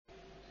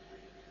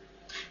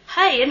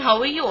Hi, and how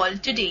are you all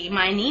today?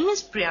 My name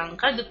is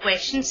Priyanka. The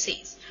question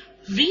says,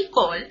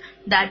 recall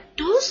that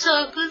two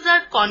circles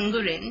are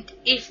congruent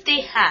if they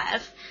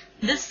have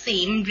the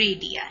same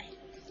radii.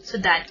 So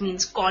that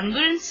means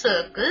congruent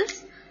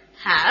circles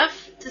have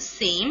the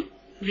same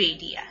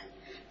radii.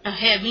 Now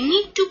here we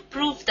need to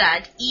prove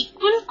that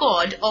equal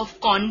chord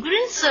of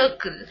congruent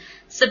circle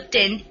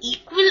subtend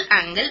equal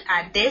angle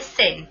at their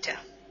center.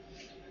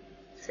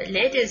 So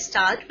let us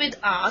start with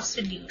our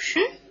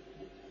solution.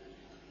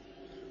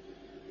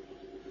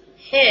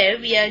 Here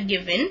we are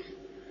given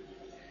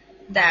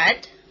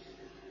that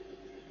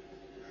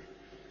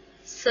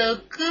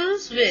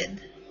circles with,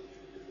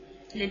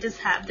 let us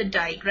have the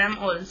diagram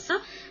also,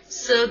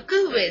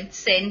 circle with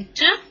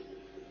center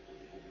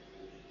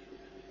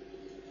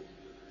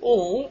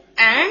O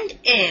and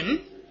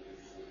M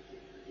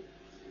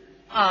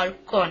are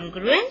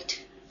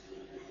congruent.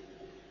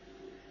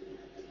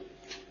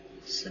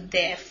 So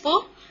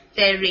therefore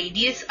their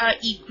radius are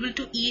equal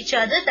to each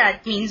other.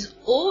 That means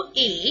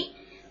OA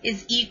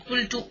is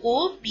equal to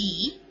OB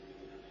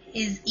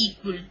is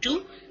equal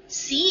to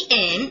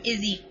CM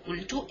is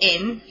equal to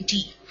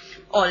MD.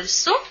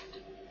 Also,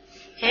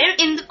 here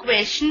in the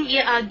question we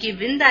are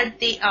given that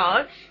they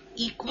are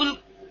equal,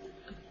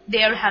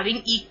 they are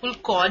having equal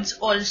chords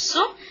also.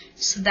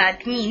 So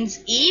that means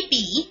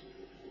AB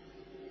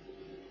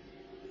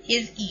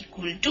is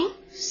equal to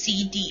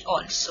CD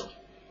also.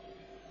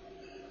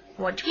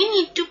 What we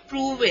need to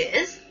prove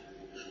is,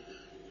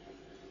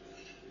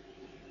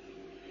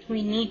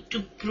 we need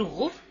to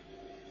prove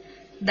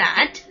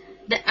that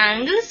the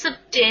angles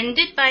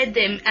subtended by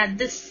them at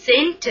the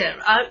center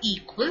are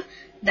equal.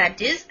 That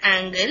is,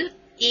 angle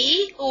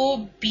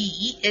AOB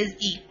is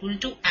equal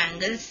to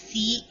angle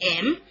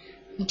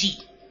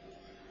CMD.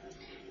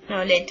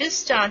 Now let us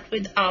start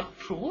with our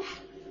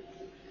proof.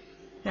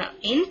 Now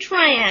in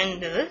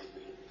triangle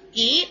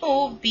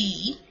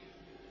AOB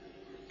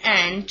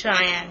and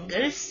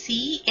triangle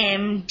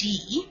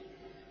CMD,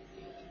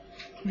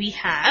 we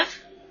have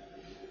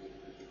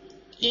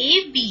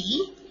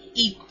AB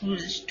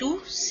equals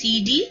to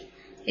CD.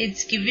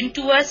 It's given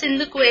to us in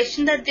the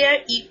question that they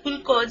are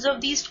equal chords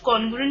of these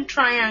congruent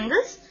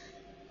triangles.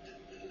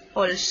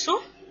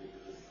 Also,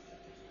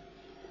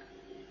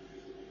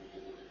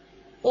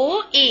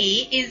 OA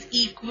is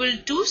equal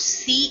to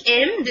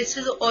CM. This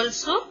is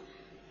also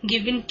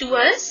given to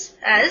us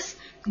as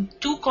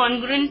two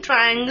congruent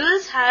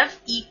triangles have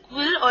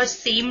equal or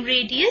same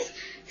radius.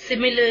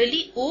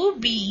 Similarly,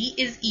 OB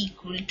is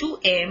equal to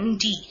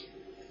MD.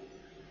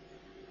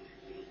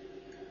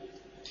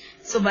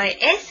 So by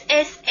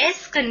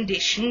SSS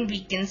condition,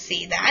 we can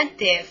say that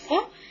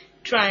therefore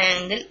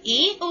triangle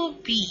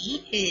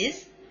AOB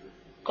is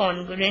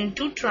congruent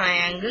to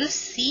triangle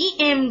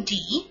CMD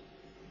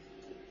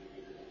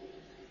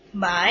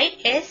by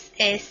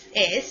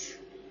SSS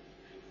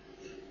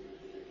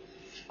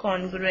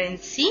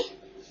congruency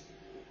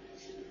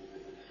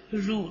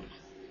rule.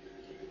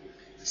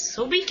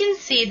 So we can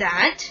say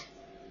that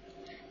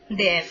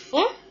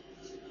therefore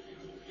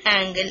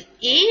angle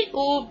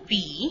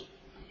AOB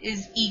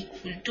is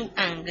equal to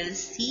angle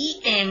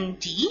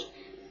CMD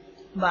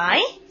by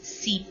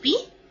CP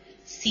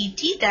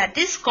CT, that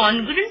is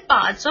congruent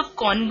parts of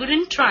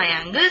congruent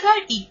triangles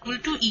are equal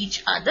to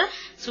each other.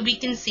 So we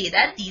can say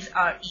that these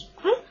are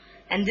equal,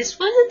 and this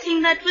was the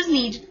thing that was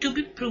needed to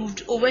be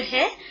proved over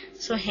here.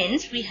 So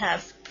hence we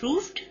have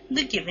proved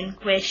the given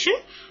question.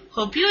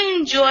 Hope you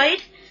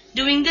enjoyed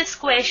doing this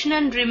question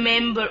and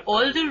remember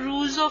all the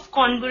rules of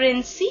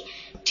congruency.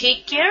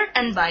 Take care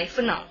and bye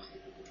for now.